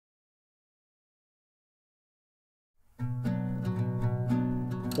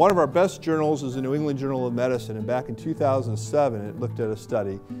One of our best journals is the New England Journal of Medicine, and back in 2007 it looked at a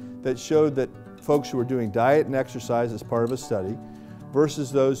study that showed that folks who were doing diet and exercise as part of a study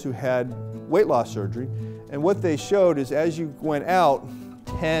versus those who had weight loss surgery. And what they showed is as you went out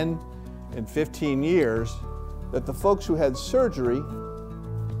 10 and 15 years, that the folks who had surgery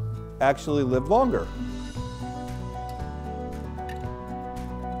actually lived longer.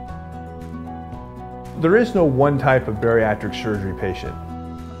 There is no one type of bariatric surgery patient.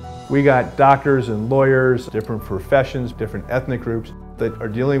 We got doctors and lawyers, different professions, different ethnic groups that are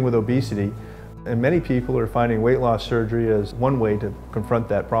dealing with obesity, and many people are finding weight loss surgery as one way to confront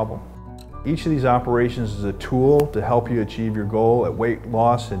that problem. Each of these operations is a tool to help you achieve your goal at weight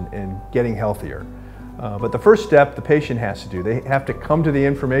loss and getting healthier. But the first step the patient has to do, they have to come to the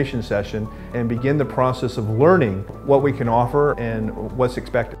information session and begin the process of learning what we can offer and what's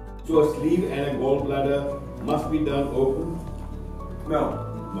expected. So a sleeve and a gallbladder must be done open? No.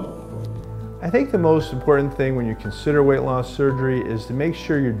 I think the most important thing when you consider weight loss surgery is to make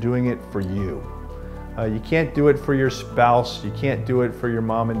sure you're doing it for you. You can't do it for your spouse, you can't do it for your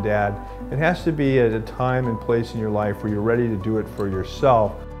mom and dad. It has to be at a time and place in your life where you're ready to do it for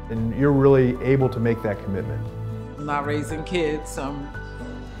yourself and you're really able to make that commitment. I'm not raising kids, I'm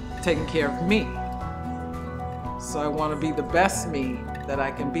taking care of me. So I want to be the best me that I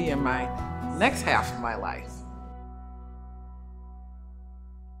can be in my next half of my life.